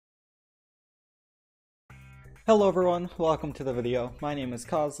Hello everyone, welcome to the video. My name is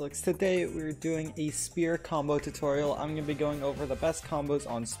Cosolix. Today we're doing a spear combo tutorial. I'm going to be going over the best combos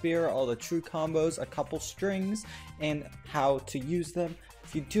on spear, all the true combos, a couple strings, and how to use them.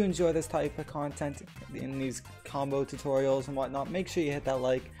 If you do enjoy this type of content in these combo tutorials and whatnot, make sure you hit that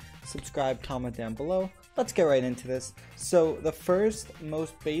like, subscribe, comment down below. Let's get right into this. So the first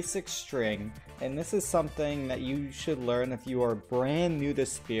most basic string, and this is something that you should learn if you are brand new to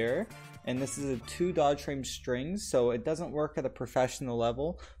spear, and this is a 2 dodge frame strings, so it doesn't work at a professional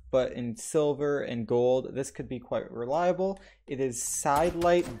level, but in silver and gold this could be quite reliable. It is side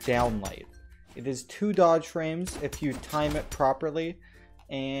light, down light. It is 2 dodge frames if you time it properly,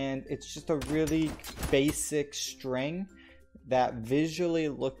 and it's just a really basic string that visually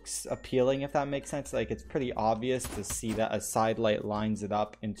looks appealing, if that makes sense. Like, it's pretty obvious to see that a side light lines it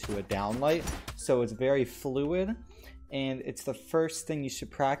up into a down light, so it's very fluid. And it's the first thing you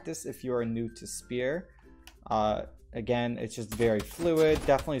should practice if you are new to spear. Again, it's just very fluid,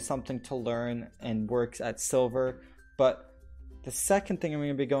 definitely something to learn and works at silver. But the second thing I'm going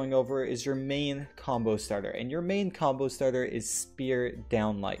to be going over is your main combo starter. And your main combo starter is spear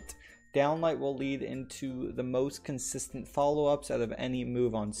downlight. Downlight will lead into the most consistent follow-ups out of any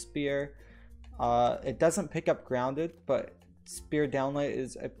move on spear. It doesn't pick up grounded, but spear downlight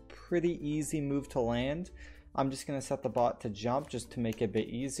is a pretty easy move to land. I'm just going to set the bot to jump just to make it a bit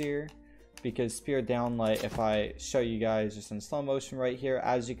easier, because spear downlight, if I show you guys just in slow motion right here,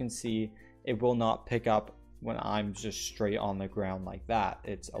 as you can see, it will not pick up when I'm just straight on the ground like that.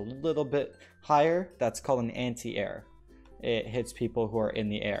 It's a little bit higher. That's called an anti-air. It hits people who are in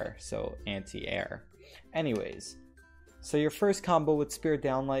the air, so anti-air. Anyways, so your first combo with spear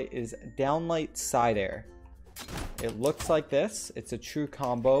downlight is downlight side air. It looks like this. It's a true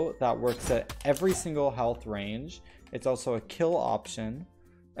combo that works at every single health range. It's also a kill option.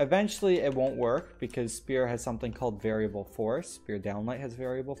 Eventually it won't work because spear has something called variable force. Spear downlight has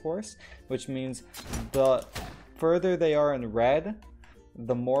variable force, which means the further they are in red,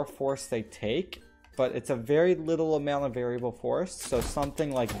 the more force they take. But it's a very little amount of variable force, so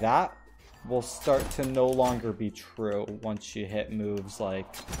something like that will start to no longer be true once you hit moves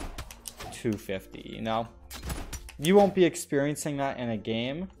like 250, you know? You won't be experiencing that in a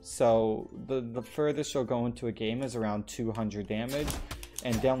game, so the furthest you'll go into a game is around 200 damage,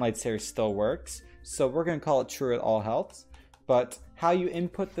 and downlight series still works. So we're going to call it true at all healths. But how you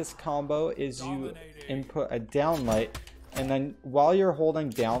input this combo is you input a downlight, and then while you're holding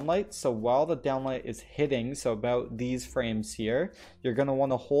downlight, so while the downlight is hitting, so about these frames here, you're going to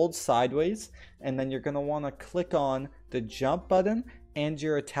want to hold sideways, and then you're going to want to click on the jump button and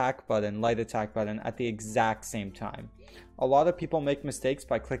your attack button, light attack button, at the exact same time. A lot of people make mistakes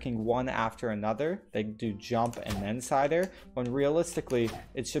by clicking one after another. They do jump and then side air, when realistically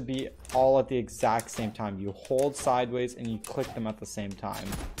it should be all at the exact same time. You hold sideways and you click them at the same time.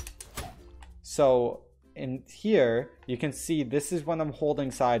 So in here you can see this is when I'm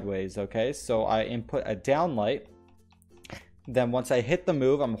holding sideways. Okay, so I input a downlight, then once I hit the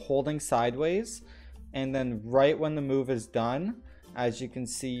move I'm holding sideways, and then right when the move is done, as you can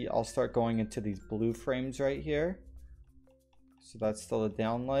see, I'll start going into these blue frames right here. So that's still a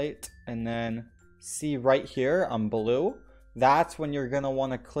downlight. And then see right here, I'm blue. That's when you're going to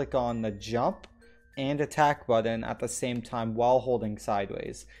want to click on the jump and attack button at the same time while holding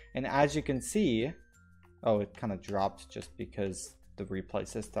sideways. And as you can see, oh, it kind of dropped just because the replay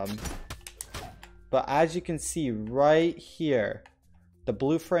system. But as you can see right here, the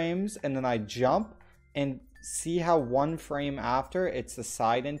blue frames, and then I jump, and see how one frame after it's the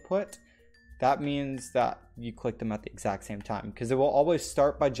side input? That means that you click them at the exact same time, because it will always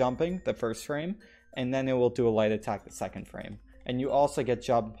start by jumping the first frame, and then it will do a light attack the second frame. And you also get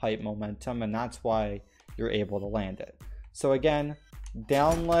jump height momentum, and that's why you're able to land it. So again,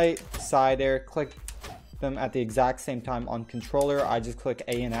 downlight, side air, click them at the exact same time. On controller, I just click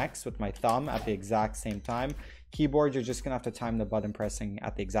A and X with my thumb at the exact same time. Keyboard, you're just gonna have to time the button pressing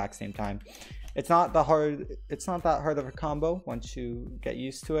at the exact same time. It's not that hard of a combo once you get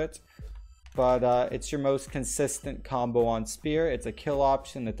used to it, but it's your most consistent combo on spear. It's a kill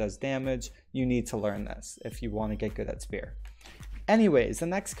option that does damage. You need to learn this if you want to get good at spear. Anyways, the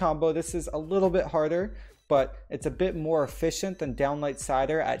next combo, this is a little bit harder, but it's a bit more efficient than downlight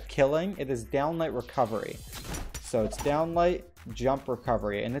sider at killing. It is downlight recovery. So it's downlight, jump,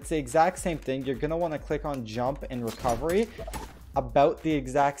 recovery, and it's the exact same thing. You're going to want to click on jump and recovery about the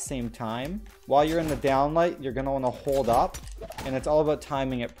exact same time. While you're in the downlight, you're going to want to hold up, and it's all about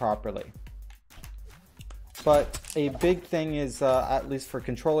timing it properly. But a big thing is, at least for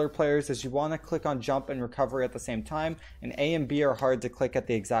controller players, is you want to click on jump and recovery at the same time, and A and B are hard to click at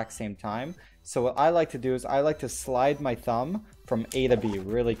the exact same time. So what I like to do is I like to slide my thumb from A to B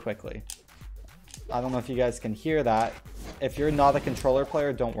really quickly. I don't know if you guys can hear that. If you're not a controller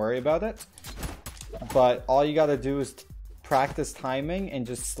player, don't worry about it. But all you gotta do is practice timing and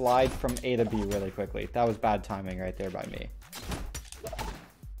just slide from A to B really quickly. That was bad timing right there by me.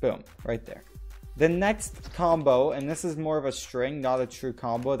 Boom, right there. The next combo, and this is more of a string, not a true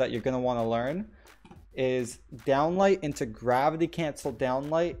combo that you're going to want to learn, is downlight into gravity cancel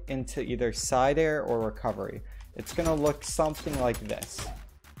downlight into either side air or recovery. It's going to look something like this.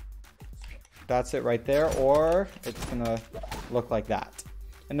 That's it right there, or it's going to look like that.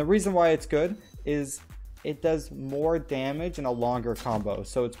 And the reason why it's good is it does more damage in a longer combo,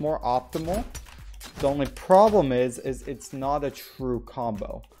 so it's more optimal. The only problem is it's not a true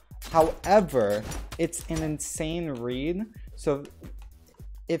combo. However, it's an insane read. So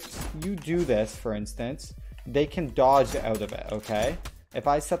if you do this, for instance, they can dodge out of it, okay? If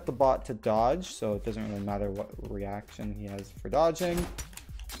I set the bot to dodge, so it doesn't really matter what reaction he has for dodging,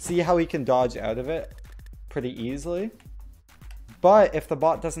 see how he can dodge out of it pretty easily. But if the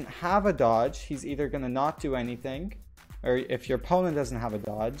bot doesn't have a dodge, he's either going to not do anything, or if your opponent doesn't have a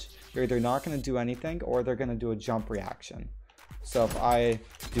dodge, you're either not going to do anything or they're going to do a jump reaction. So if I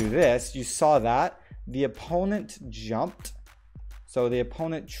do this, you saw that the opponent jumped. So the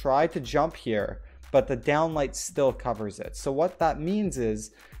opponent tried to jump here, but the downlight still covers it. So what that means is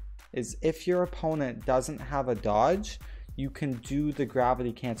if your opponent doesn't have a dodge, you can do the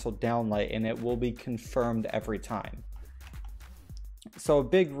gravity cancel downlight and it will be confirmed every time. So a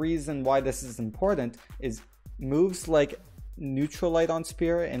big reason why this is important is moves like neutral light on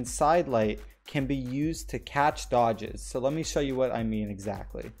spear and side light can be used to catch dodges. So let me show you what I mean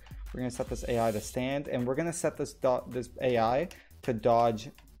exactly. We're going to set this AI to stand, and we're going to set this AI to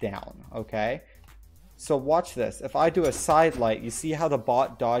dodge down, okay? So watch this. If I do a side light, you see how the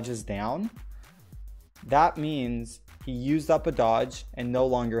bot dodges down? That means he used up a dodge and no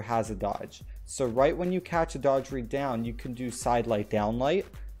longer has a dodge. So right when you catch a dodge read down, you can do side light down light.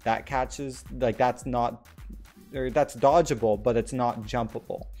 That catches, like that's dodgeable, but it's not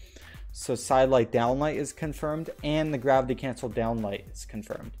jumpable. So side light down light is confirmed and the gravity cancel down light is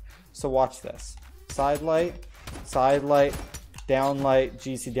confirmed. So watch this. Side light, down light,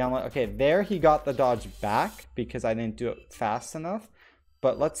 GC down light. Okay, there he got the dodge back because I didn't do it fast enough.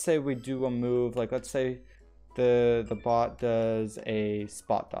 But let's say we do a move, like let's say the bot does a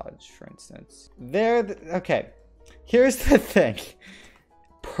spot dodge, for instance. Okay, here's the thing.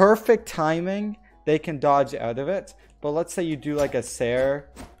 Perfect timing, they can dodge out of it. But let's say you do like a Sair,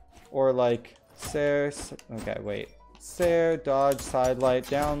 or like Sair, okay, wait. Sair, dodge, side light,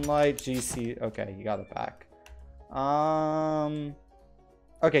 down light, GC. Okay, you got it back.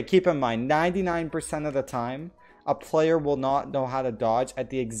 Okay, keep in mind, 99% of the time, a player will not know how to dodge at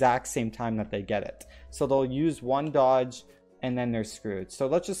the exact same time that they get it. So they'll use one dodge and then they're screwed. So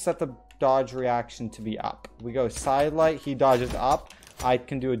let's just set the dodge reaction to be up. We go side light, he dodges up. I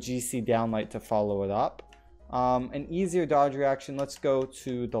can do a GC down light to follow it up. An easier dodge reaction, let's go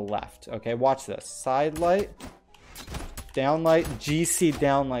to the left. Okay, watch this. Side light, down light, GC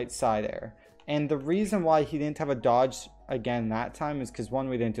down light, side air. And the reason why he didn't have a dodge again that time is because one,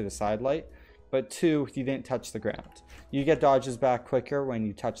 we didn't do the side light, but two, he didn't touch the ground. You get dodges back quicker when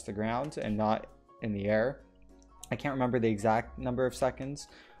you touch the ground and not in the air. I can't remember the exact number of seconds,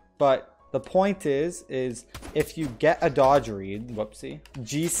 but the point is if you get a dodge read, whoopsie,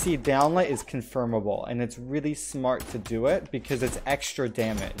 GC downlight is confirmable, and it's really smart to do it because it's extra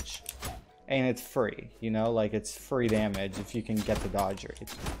damage and it's free, you know, like it's free damage if you can get the dodge read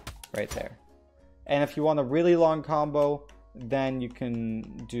right there. And if you want a really long combo, then you can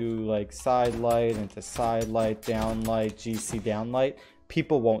do like side light into side light, down light, GC down light.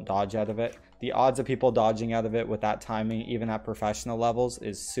 People won't dodge out of it. The odds of people dodging out of it with that timing, even at professional levels,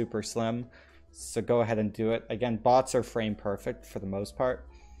 is super slim. So go ahead and do it. Again, bots are frame perfect for the most part,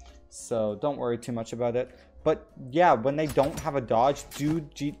 so don't worry too much about it. But yeah, when they don't have a dodge, do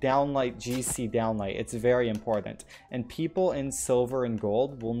downlight, GC downlight. It's very important. And people in silver and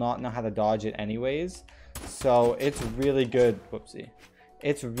gold will not know how to dodge it anyways. So it's really good. Whoopsie.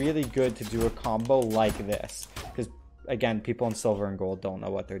 It's really good to do a combo like this, because again, people in silver and gold don't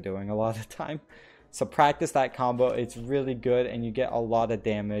know what they're doing a lot of the time. So practice that combo. It's really good and you get a lot of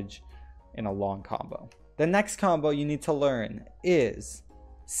damage in a long combo. The next combo you need to learn is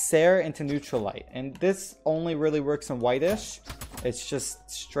Sair into neutral light. And this only really works in whitish. It's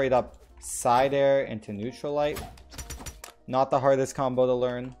just straight up side air into neutral light. Not the hardest combo to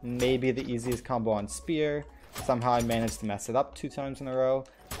learn, maybe the easiest combo on spear. Somehow I managed to mess it up 2 times in a row.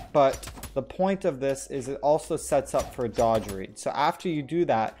 But the point of this is it also sets up for dodge read. So after you do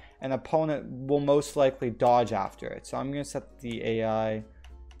that, an opponent will most likely dodge after it. So I'm going to set the AI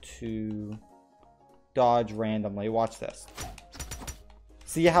to dodge randomly. Watch this.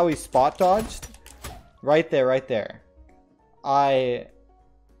 See how he spot dodged? Right there, right there. I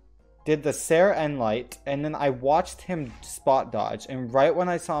did the Sarah end light, and then I watched him spot dodge. And right when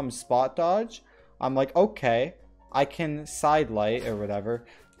I saw him spot dodge, I'm like, okay, I can side light or whatever.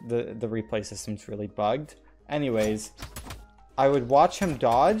 The replay system's really bugged. Anyways, I would watch him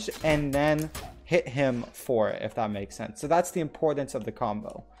dodge and then hit him for it, if that makes sense. So that's the importance of the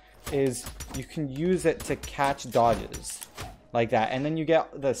combo, is you can use it to catch dodges like that. And then you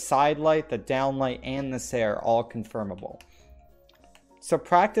get the side light, the down light, and the Sarah all confirmable. So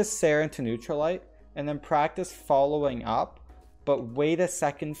practice Sarah into neutral light, and then practice following up, but wait a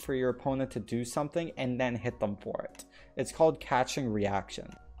second for your opponent to do something and then hit them for it. It's called catching reaction.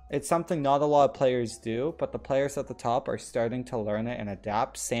 It's something not a lot of players do, but the players at the top are starting to learn it and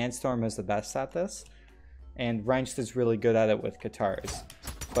adapt. Sandstorm is the best at this, and Wrenched is really good at it with guitars.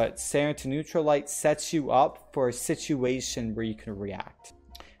 But Sarah into neutral light sets you up for a situation where you can react.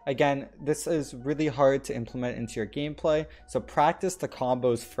 Again, this is really hard to implement into your gameplay, so practice the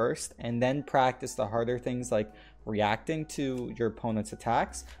combos first and then practice the harder things like reacting to your opponent's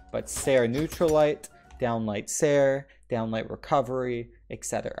attacks. But Sarah neutral light, down light Sarah, down light recovery,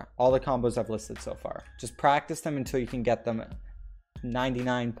 etc. All the combos I've listed so far. Just practice them until you can get them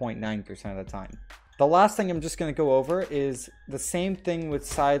 99.9% of the time. The last thing I'm just going to go over is the same thing with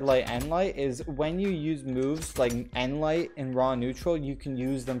side light, end light, is when you use moves like end light and raw neutral, you can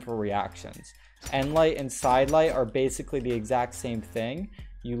use them for reactions. End light and side light are basically the exact same thing.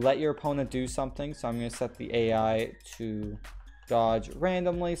 You let your opponent do something, so I'm going to set the AI to dodge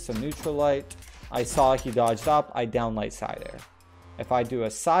randomly. So neutral light, I saw he dodged up, I down light side air. If I do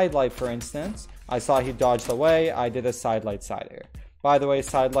a side light, for instance, I saw he dodged away, I did a side light side air. By the way,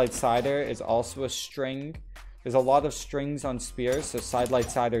 side light side air is also a string. There's a lot of strings on spears, so side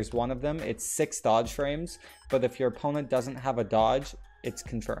light side air is one of them. It's 6 dodge frames, but if your opponent doesn't have a dodge, it's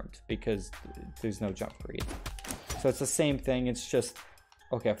confirmed because there's no jump read. So it's the same thing, it's just,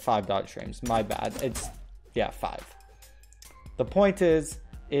 okay, 5 dodge frames, my bad. It's, yeah, 5. The point is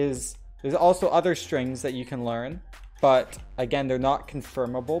there's also other strings that you can learn, but again, they're not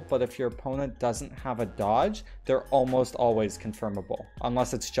confirmable. But if your opponent doesn't have a dodge, they're almost always confirmable,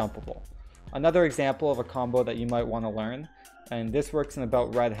 unless it's jumpable. Another example of a combo that you might want to learn, and this works in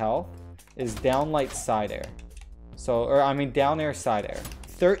about red health, is down light side air. So, or I mean down air side air.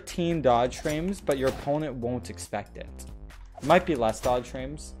 13 dodge frames, but your opponent won't expect it. It might be less dodge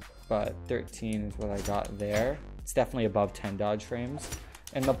frames, but 13 is what I got there. It's definitely above 10 dodge frames.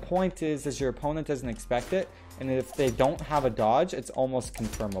 And the point is your opponent doesn't expect it, and if they don't have a dodge, it's almost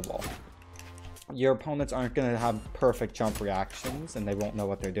confirmable. Your opponents aren't going to have perfect jump reactions, and they won't know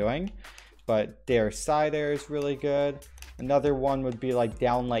what they're doing. But dare side air is really good. Another one would be like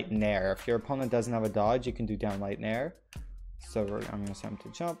down light nair. If your opponent doesn't have a dodge, you can do down light nair. So I'm going to set him to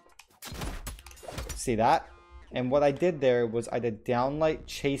jump. See that? And what I did there was I did down light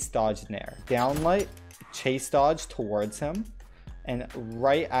chase dodge nair. Down light chase dodge towards him. And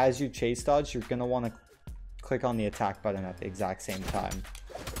right as you chase dodge, you're going to want to click on the attack button at the exact same time.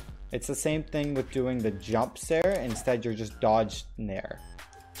 It's the same thing with doing the jump there. Instead, you're just dodge nair.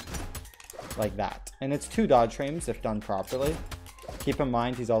 Like that. And it's 2 dodge frames if done properly. Keep in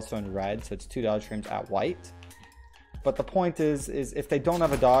mind he's also in red, so it's 2 dodge frames at white. But the point is if they don't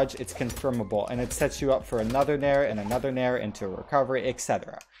have a dodge, it's confirmable, and it sets you up for another nair and another nair into recovery,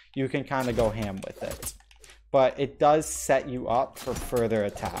 etc. You can kind of go ham with it. But it does set you up for further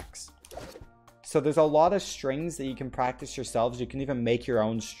attacks. So there's a lot of strings that you can practice yourselves. You can even make your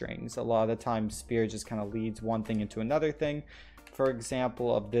own strings. A lot of the time, Spear just kind of leads one thing into another thing. For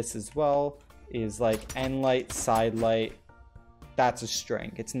example of this as well is like end light, side light. That's a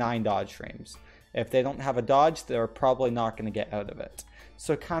string. It's 9 dodge frames. If they don't have a dodge, they're probably not going to get out of it.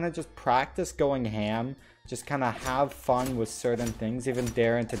 So kind of just practice going ham. Just kind of have fun with certain things. Even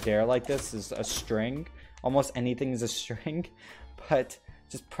dare into dare like this is a string. Almost anything is a string. But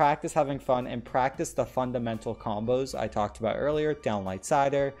just practice having fun and practice the fundamental combos I talked about earlier. Downlight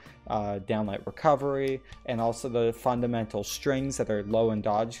sider, downlight recovery, and also the fundamental strings that are low in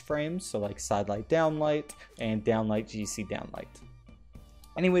dodge frames. So like sidelight downlight and downlight GC downlight.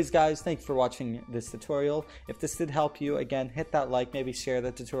 Anyways guys, thanks for watching this tutorial. If this did help you, again, hit that like, maybe share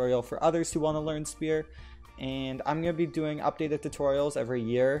the tutorial for others who want to learn Spear. and I'm going to be doing updated tutorials every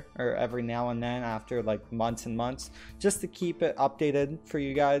year or every now and then after like months and months, just to keep it updated for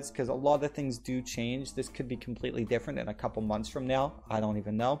you guys, because a lot of things do change. This could be completely different in a couple months from now. I don't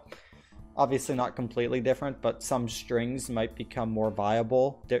even know. Obviously not completely different, but some strings might become more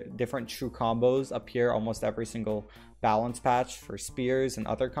viable. Different true combos appear almost every single balance patch for spears and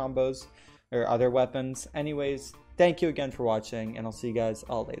other combos or other weapons. Anyways, thank you again for watching, and I'll see you guys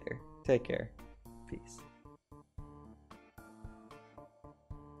all later. Take care. Peace.